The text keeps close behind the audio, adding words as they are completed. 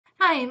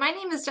Hi, my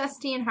name is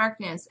Justine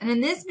Harkness, and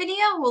in this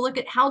video we'll look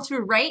at how to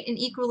write an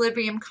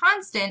equilibrium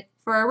constant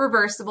for a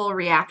reversible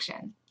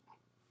reaction.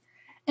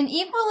 An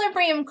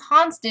equilibrium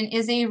constant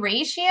is a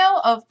ratio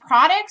of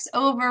products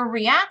over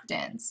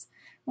reactants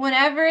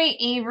whenever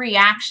a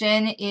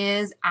reaction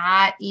is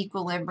at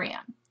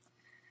equilibrium.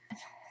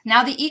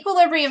 Now, the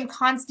equilibrium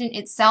constant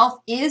itself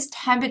is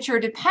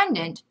temperature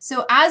dependent,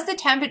 so as the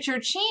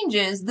temperature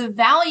changes, the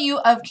value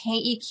of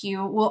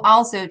KEQ will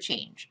also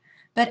change.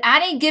 But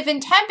at a given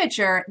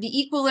temperature,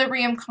 the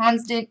equilibrium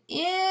constant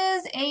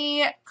is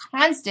a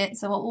constant,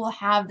 so it will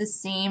have the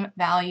same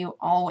value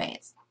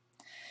always.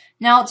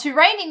 Now, to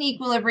write an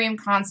equilibrium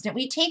constant,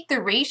 we take the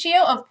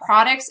ratio of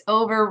products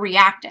over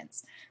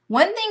reactants.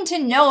 One thing to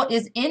note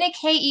is in a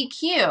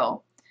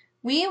KEQ,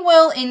 we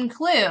will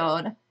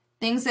include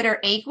things that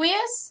are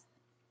aqueous,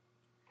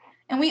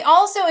 and we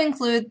also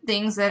include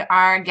things that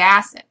are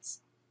gases.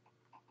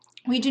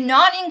 We do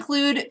not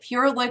include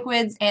pure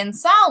liquids and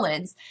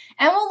solids,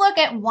 and we'll look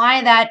at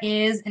why that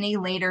is in a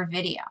later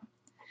video.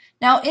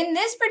 Now, in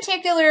this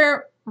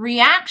particular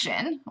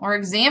reaction, or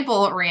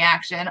example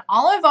reaction,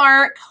 all of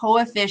our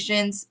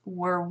coefficients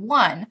were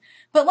 1.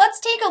 But let's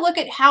take a look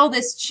at how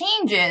this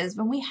changes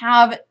when we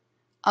have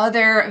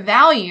other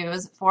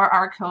values for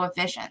our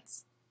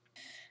coefficients.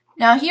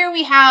 Now, here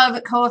we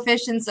have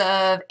coefficients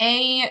of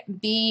A,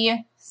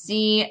 B,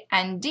 C,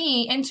 and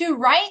D, and to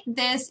write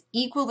this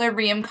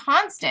equilibrium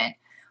constant,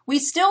 we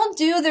still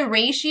do the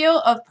ratio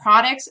of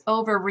products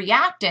over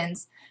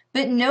reactants,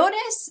 but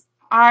notice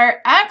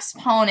our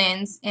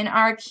exponents in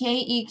our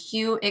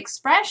KEQ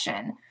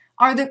expression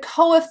are the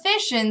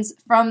coefficients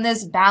from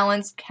this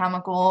balanced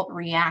chemical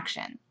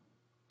reaction.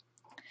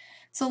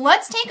 So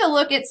let's take a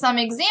look at some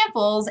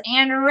examples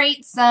and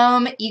write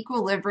some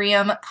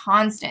equilibrium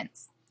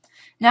constants.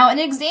 Now, in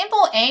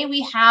example A, we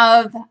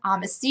have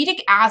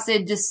acetic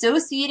acid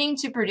dissociating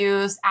to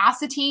produce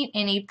acetate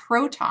and a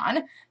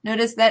proton.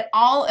 Notice that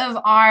all of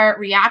our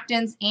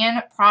reactants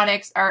and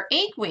products are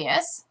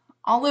aqueous.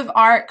 All of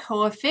our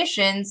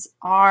coefficients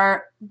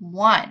are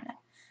 1.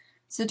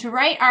 So to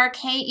write our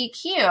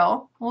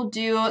KEQ, we'll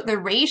do the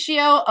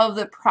ratio of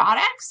the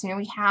products. Here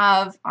we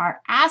have our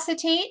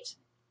acetate,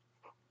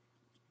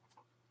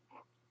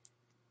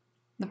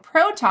 the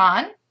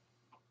proton,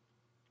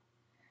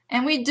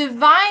 and we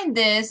divide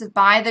this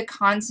by the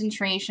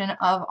concentration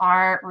of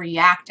our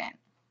reactant,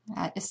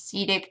 that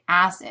acetic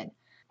acid.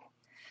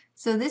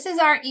 So this is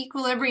our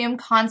equilibrium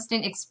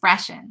constant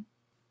expression.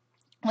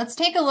 Let's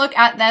take a look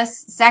at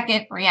this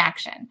second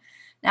reaction.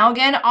 Now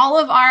again, all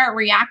of our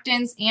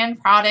reactants and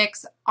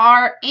products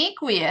are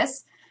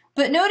aqueous,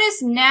 but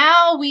notice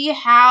now we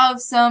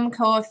have some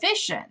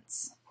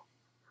coefficients.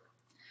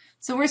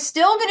 So we're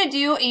still going to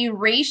do a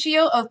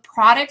ratio of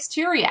products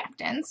to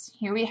reactants.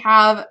 Here we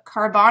have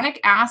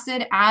carbonic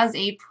acid as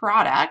a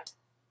product.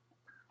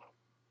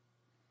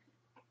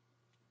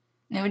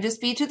 And it would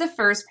just be to the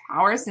first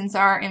power since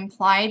our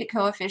implied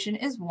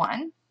coefficient is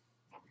 1.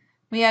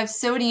 We have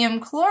sodium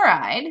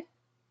chloride.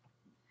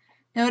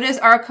 Notice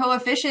our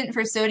coefficient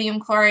for sodium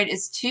chloride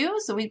is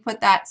 2, so we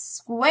put that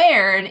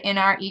squared in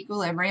our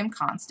equilibrium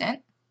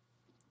constant.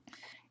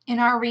 In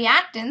our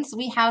reactants,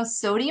 we have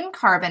sodium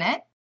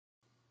carbonate.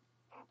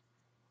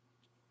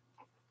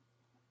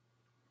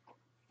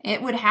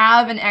 It would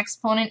have an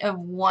exponent of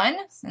 1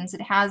 since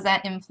it has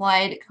that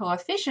implied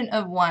coefficient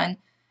of 1.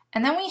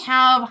 And then we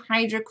have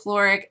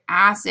hydrochloric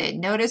acid.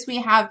 Notice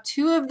we have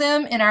 2 of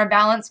them in our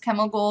balanced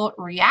chemical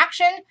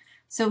reaction.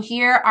 So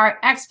here our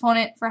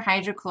exponent for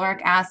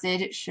hydrochloric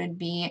acid should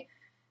be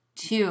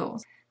 2.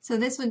 So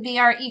this would be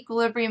our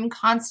equilibrium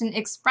constant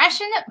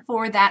expression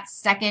for that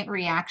second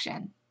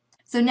reaction.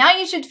 So now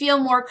you should feel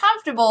more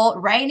comfortable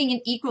writing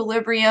an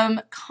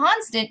equilibrium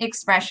constant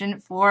expression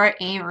for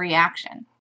a reaction.